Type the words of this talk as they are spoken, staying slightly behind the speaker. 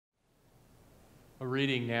A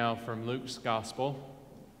reading now from Luke's Gospel,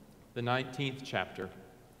 the 19th chapter.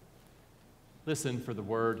 Listen for the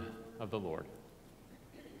word of the Lord.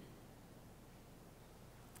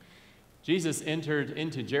 Jesus entered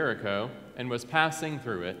into Jericho and was passing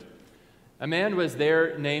through it. A man was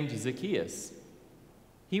there named Zacchaeus.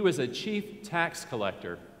 He was a chief tax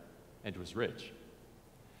collector and was rich.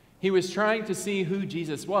 He was trying to see who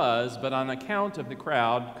Jesus was, but on account of the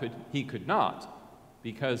crowd he could not,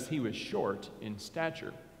 because he was short in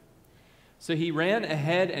stature. So he ran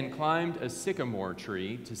ahead and climbed a sycamore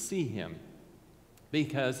tree to see him,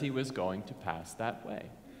 because he was going to pass that way.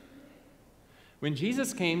 When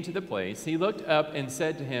Jesus came to the place, he looked up and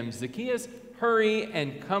said to him, "Zacchaeus, hurry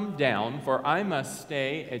and come down, for I must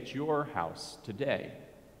stay at your house today."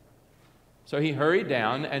 So he hurried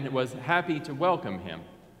down and was happy to welcome him.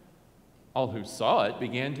 All who saw it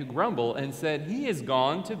began to grumble and said, "He is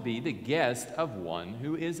gone to be the guest of one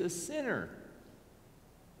who is a sinner."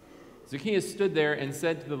 Zacchaeus stood there and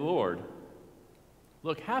said to the Lord,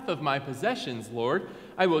 "Look, half of my possessions, Lord,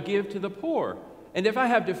 I will give to the poor. And if I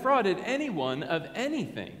have defrauded anyone of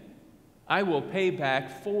anything, I will pay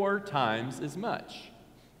back 4 times as much."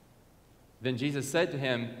 Then Jesus said to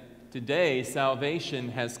him, "Today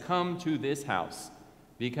salvation has come to this house,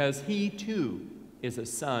 because he too is a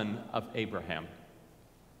son of Abraham.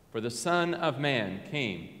 For the Son of Man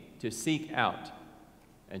came to seek out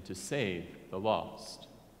and to save the lost."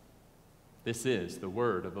 This is the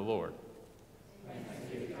word of the Lord.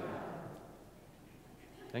 Thanks be to God.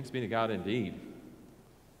 Thanks be to God indeed.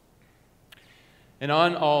 And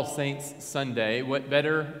on All Saints Sunday, what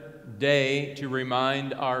better day to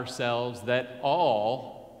remind ourselves that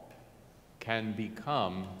all can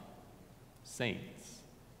become saints.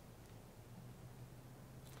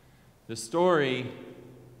 The story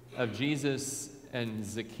of Jesus and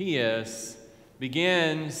Zacchaeus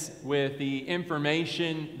begins with the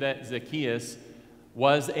information that Zacchaeus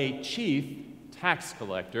was a chief tax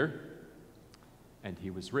collector and he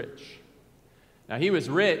was rich. Now, he was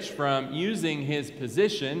rich from using his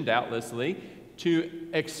position, doubtlessly, to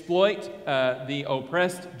exploit the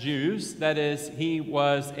oppressed Jews. That is, he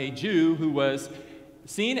was a Jew who was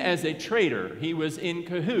seen as a traitor. He was in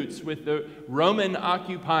cahoots with the Roman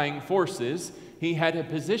occupying forces. He had a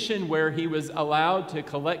position where he was allowed to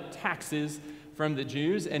collect taxes from the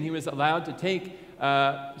Jews, and he was allowed to take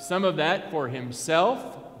some of that for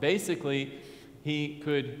himself. Basically, he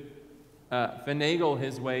could finagle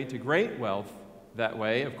his way to great wealth that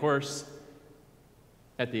way, of course,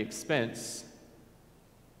 at the expense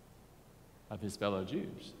of his fellow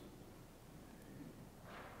Jews.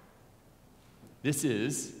 This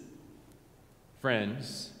is,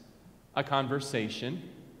 friends, a conversation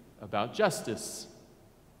about justice,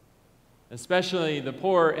 especially the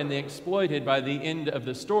poor and the exploited by the end of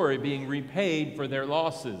the story being repaid for their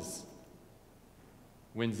losses,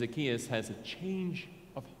 when Zacchaeus has a change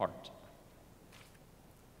of heart.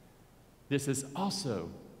 This is also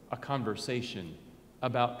a conversation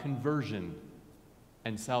about conversion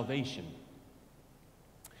and salvation.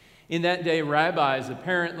 In that day, rabbis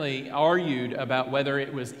apparently argued about whether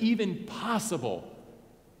it was even possible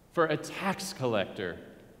for a tax collector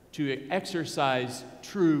to exercise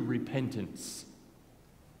true repentance.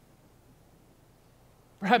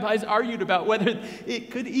 Rabbis argued about whether it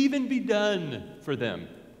could even be done for them.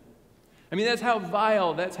 I mean, that's how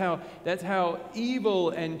vile, that's how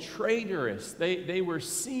evil and traitorous they were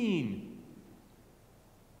seen.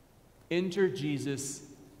 Enter Jesus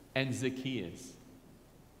and Zacchaeus.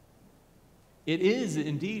 It is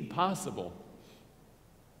indeed possible.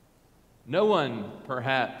 No one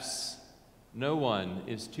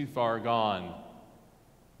is too far gone.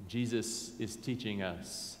 Jesus is teaching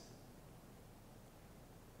us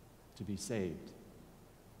to be saved,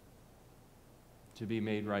 to be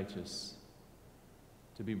made righteous,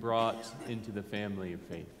 to be brought into the family of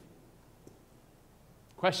faith.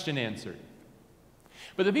 Question answered.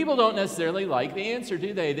 But the people don't necessarily like the answer,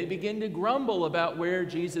 do they? They begin to grumble about where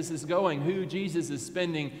Jesus is going, who Jesus is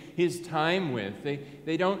spending his time with.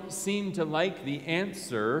 They don't seem to like the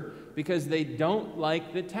answer because they don't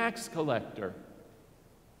like the tax collector.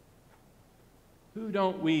 Who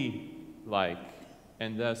don't we like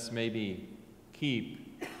and thus maybe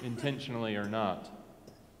keep, intentionally or not,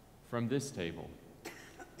 from this table,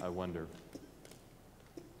 I wonder?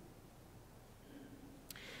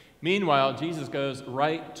 Meanwhile, Jesus goes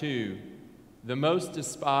right to the most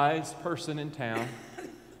despised person in town,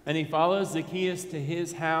 and he follows Zacchaeus to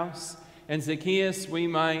his house. And Zacchaeus, we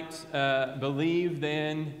might believe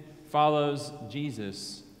then, follows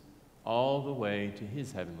Jesus all the way to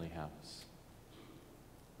his heavenly house.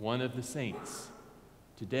 One of the saints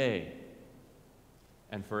today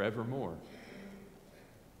and forevermore.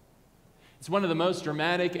 It's one of the most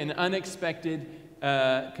dramatic and unexpected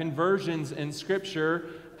conversions in Scripture,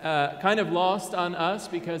 kind of lost on us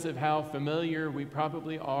because of how familiar we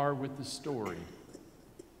probably are with the story.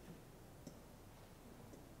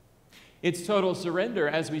 It's total surrender.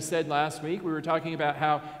 As we said last week, we were talking about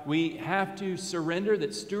how we have to surrender,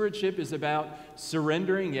 that stewardship is about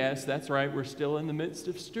surrendering. Yes, that's right, we're still in the midst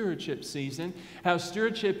of stewardship season. How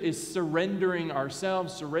stewardship is surrendering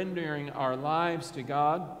ourselves, surrendering our lives to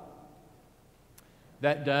God.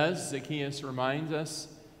 That does, Zacchaeus reminds us,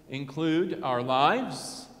 include our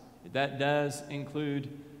lives. That does include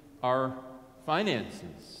our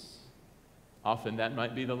finances. Often that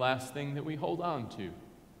might be the last thing that we hold on to.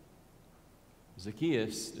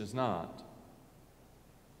 Zacchaeus does not.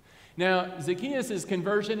 Now, Zacchaeus'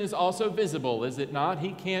 conversion is also visible, is it not?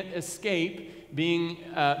 He can't escape being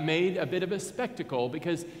made a bit of a spectacle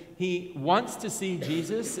because he wants to see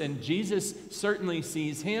Jesus, and Jesus certainly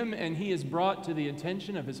sees him, and he is brought to the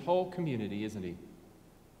attention of his whole community, isn't he?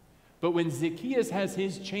 But when Zacchaeus has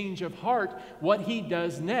his change of heart, what he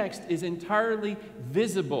does next is entirely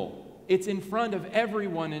visible. It's in front of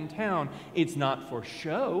everyone in town. It's not for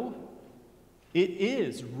show. It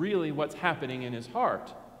is really what's happening in his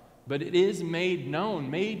heart. But it is made known,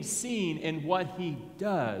 made seen in what he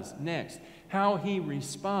does next, how he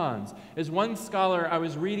responds. As one scholar I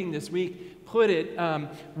was reading this week put it,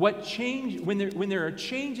 when there are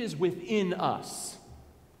changes within us,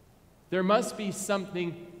 there must be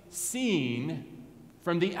something seen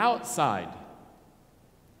from the outside.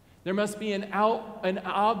 There must be an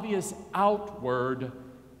obvious outward,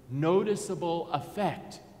 noticeable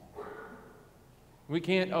effect. We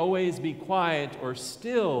can't always be quiet or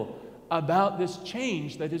still about this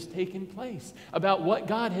change that has taken place, about what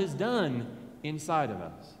God has done inside of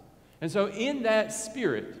us. And so in that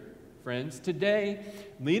spirit, friends, today,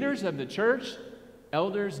 leaders of the church,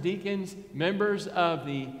 elders, deacons, members of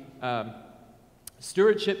the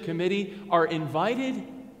stewardship committee are invited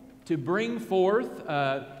to bring forth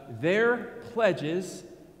their pledges.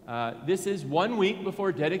 This is 1 week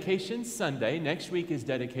before Dedication Sunday. Next week is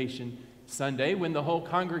Dedication Sunday, when the whole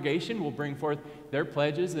congregation will bring forth their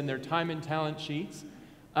pledges and their time and talent sheets.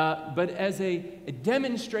 But as a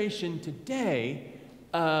demonstration today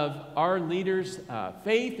of our leaders'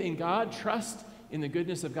 faith in God, trust in the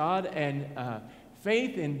goodness of God, and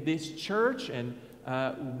faith in this church and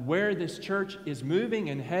where this church is moving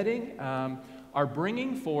and heading, are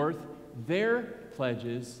bringing forth their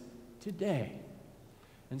pledges today.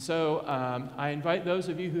 And so I invite those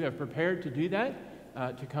of you who have prepared to do that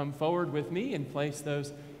to come forward with me and place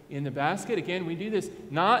those in the basket. Again, we do this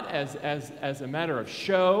not as a matter of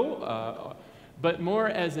show, but more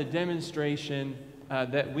as a demonstration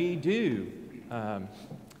that we do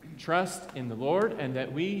trust in the Lord, and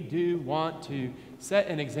that we do want to set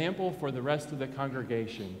an example for the rest of the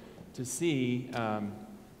congregation to see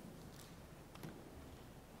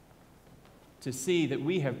that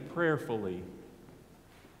we have prayerfully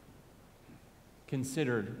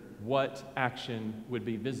considered what action would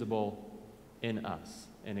be visible in us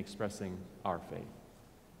in expressing our faith.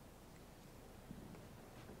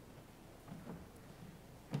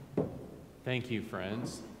 Thank you,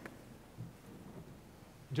 friends.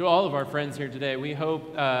 To all of our friends here today, we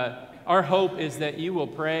hope, our hope is that you will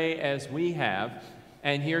pray as we have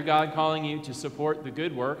and hear God calling you to support the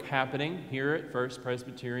good work happening here at First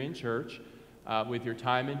Presbyterian Church. With your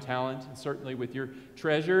time and talent, and certainly with your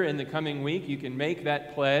treasure in the coming week. You can make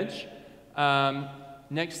that pledge.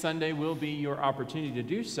 Next Sunday will be your opportunity to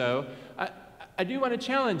do so. I do want to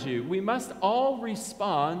challenge you. We must all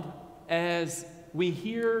respond as we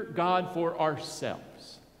hear God for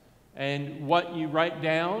ourselves. And what you write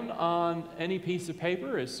down on any piece of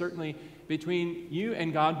paper is certainly between you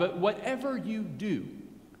and God, but whatever you do,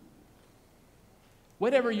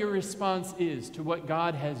 whatever your response is to what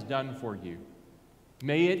God has done for you,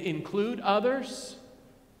 may it include others,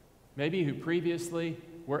 maybe who previously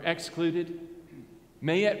were excluded.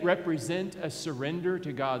 May it represent a surrender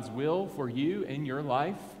to God's will for you in your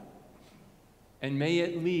life. And may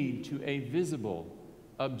it lead to a visible,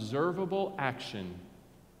 observable action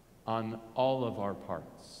on all of our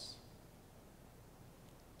parts.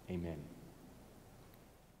 Amen.